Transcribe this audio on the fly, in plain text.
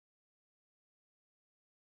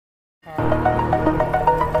Over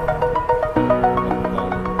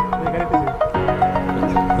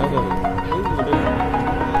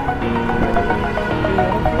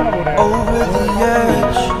the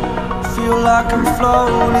edge, feel like I'm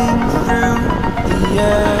floating through the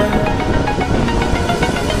air.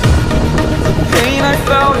 The pain I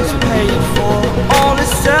felt is paid for, all is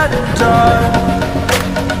said and done.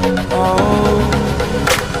 Oh,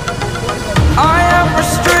 I am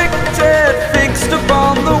restricted, fixed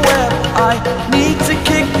upon the web. I need to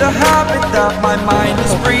kick the habit that my mind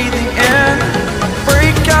is breathing in.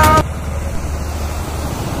 Break out.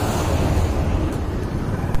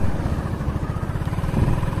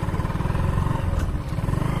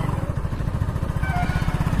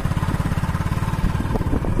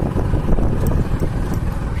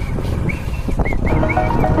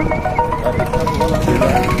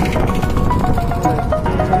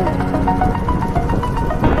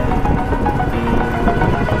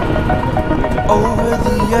 Over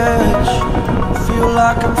the edge, feel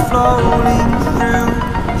like I'm floating through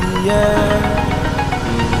the air.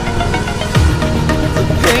 The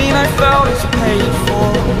pain I felt is paid for,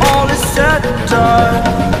 all is said and done.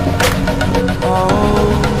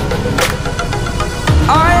 Oh,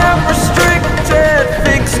 I am restricted,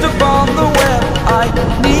 fixed upon the web. I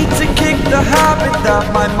need to kick the habit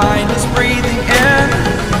that my mind is breathing in.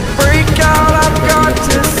 Break out, I've got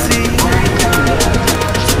to see.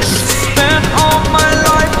 Spent all my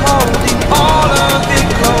life holding all of it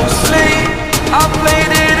closely. I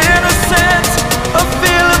played it innocent, a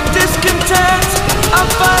feel of discontent. I'm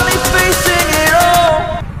finally facing it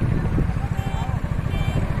all.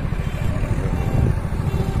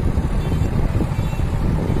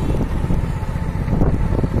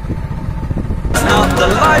 It's not the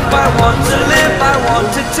life I want to live, I want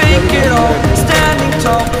to take it all. Standing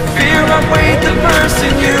tall, fear I weighed the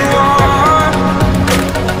person you are.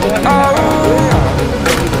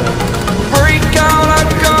 Break out,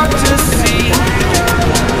 I've got to see.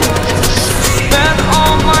 Spent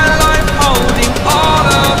all my life holding all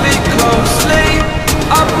of it closely.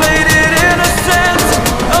 I played it innocent,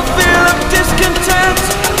 a feel of discontent.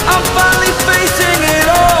 I'm finally facing it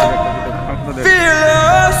all.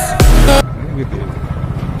 Fearless.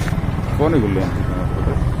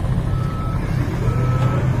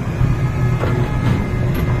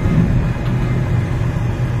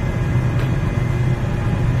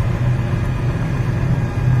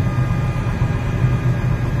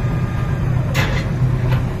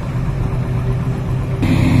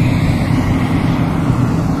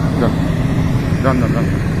 Done.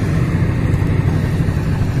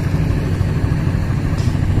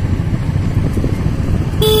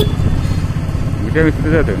 Media में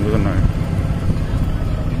सीधे जाते हैं मुझे ना है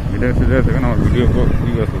media में सीधे जाते हैं ना और वीडियो को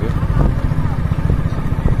भी कर सकते हैं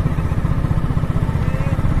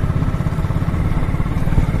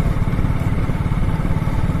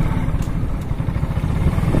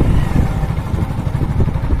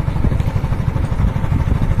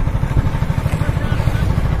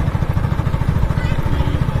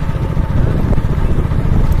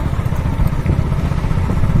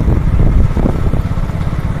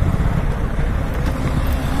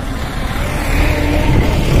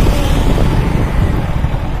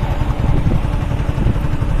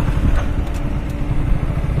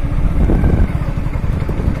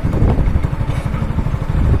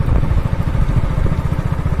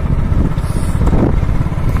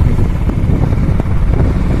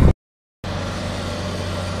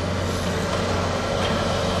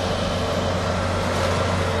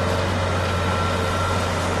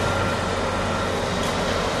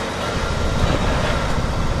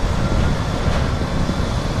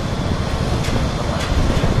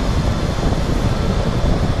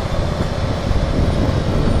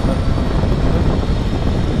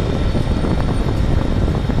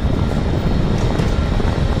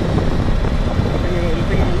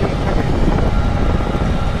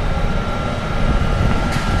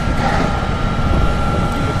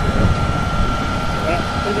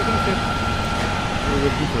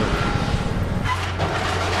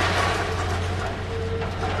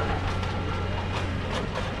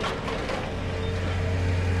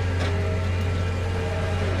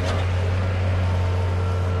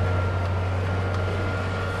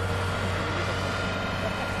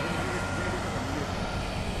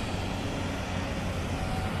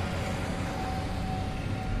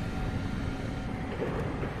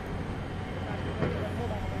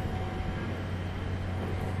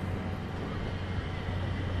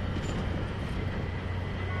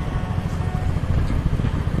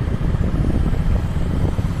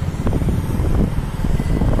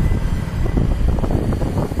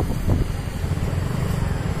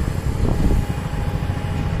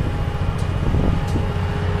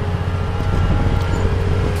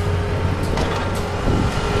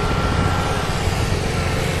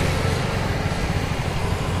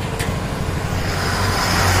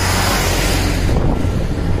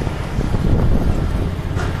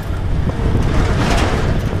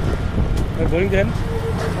boring then.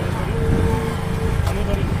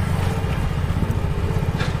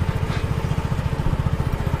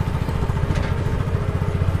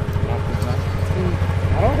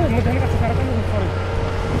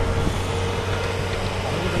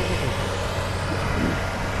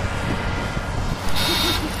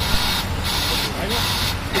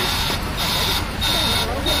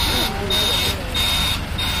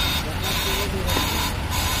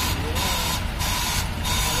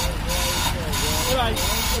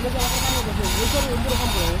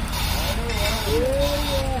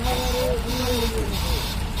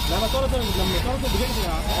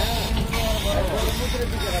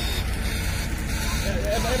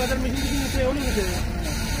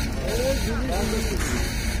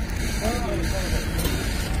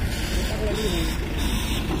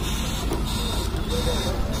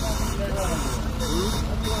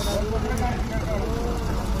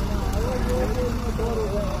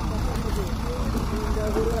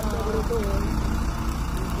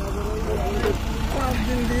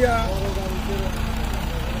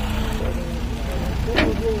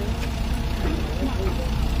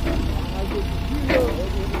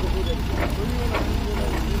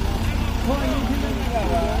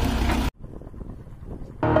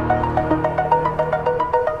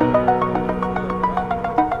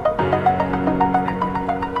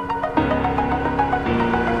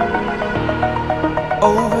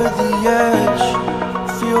 Over the edge,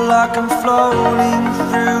 feel like I'm floating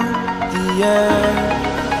through the air.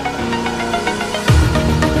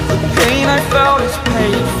 The pain I felt is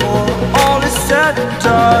paid for, all is said and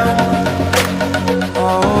done.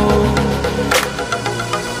 Oh,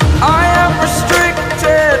 I am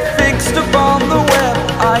restricted, fixed upon the web.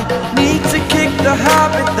 I need to kick the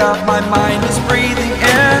habit that my mind is breathing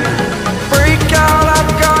in. Break out,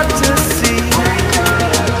 I've got to see.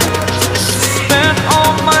 Spent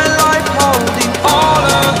all my life holding all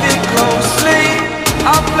of it closely.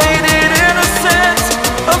 I played it innocent,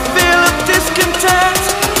 a feel of discontent.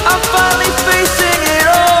 I'm finally facing it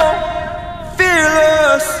all,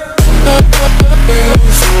 fearless.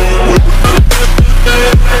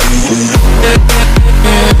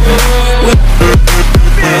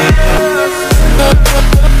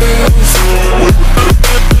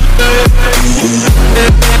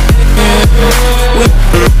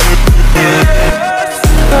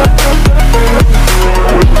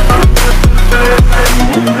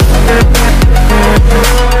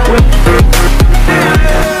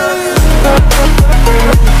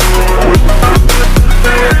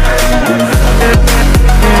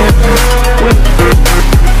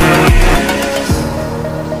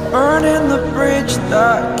 Burning the bridge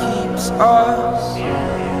that keeps us.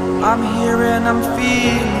 I'm here and I'm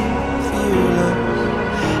feeling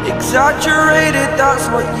fearless. Exaggerated, that's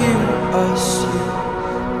what you assume.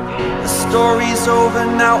 The story's over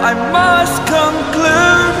now, I must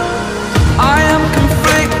conclude. I am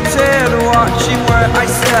conflicted, watching where I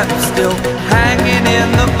step still, hanging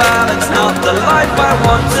in the balance. Not the life I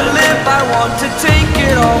want to live, I want to take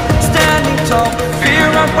it all. Standing tall,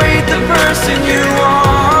 fear outweighed the person you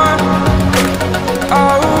are.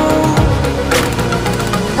 Oh,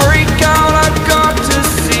 break out, I've got to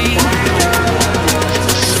see.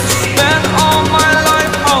 Spent all my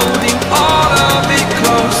life holding all of it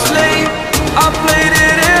closely. I played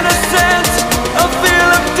it innocent, a feel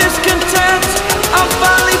of discontent. I'm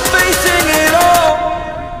finally facing it all,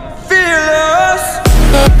 fearless.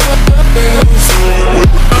 Fearless.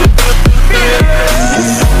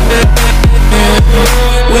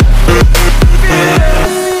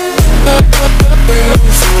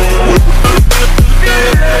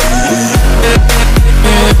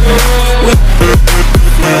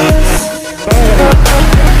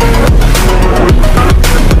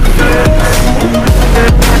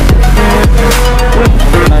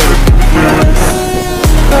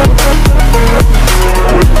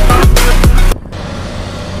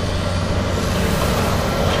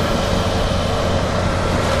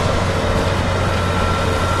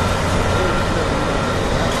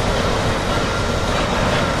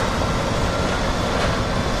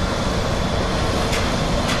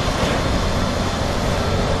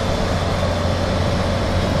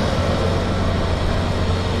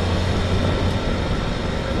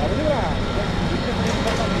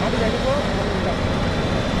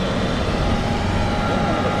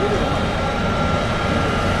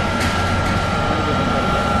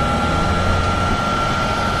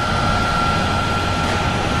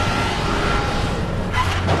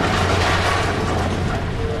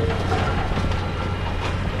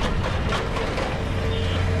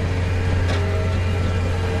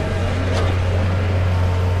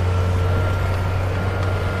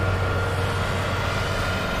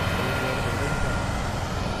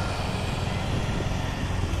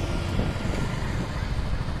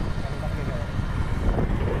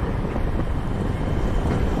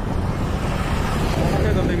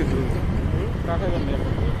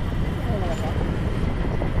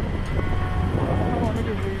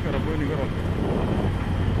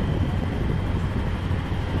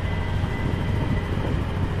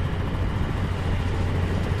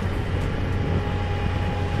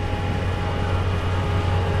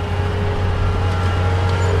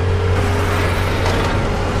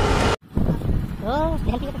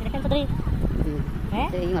 দেখেন তো তুই হ্যাঁ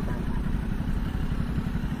এই মাত্র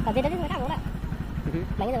কাজে দাদি না ওরা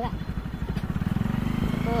লাগে দাদা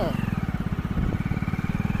তো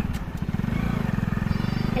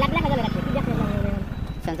এলা ব্ল্যাক হয়ে গেছে কি দেখতে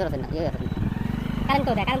সেন্সর আছে না ইয়ে আছে কারেন্ট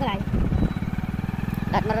তো আই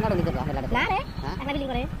লাইট মারা না দিতে হবে না রে একটা বিলিং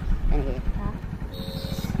করে এই হ্যাঁ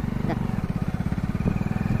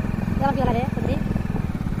কি হলো রে তুমি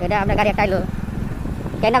এটা আপনার গাড়ি একটা আইলো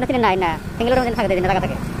কেন আপনি নাই না সিঙ্গেল রুম থাকে দিন জায়গা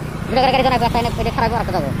থাকে দুটো গাড়ি জানা একটা খারাপ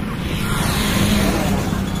রাখতে যাবো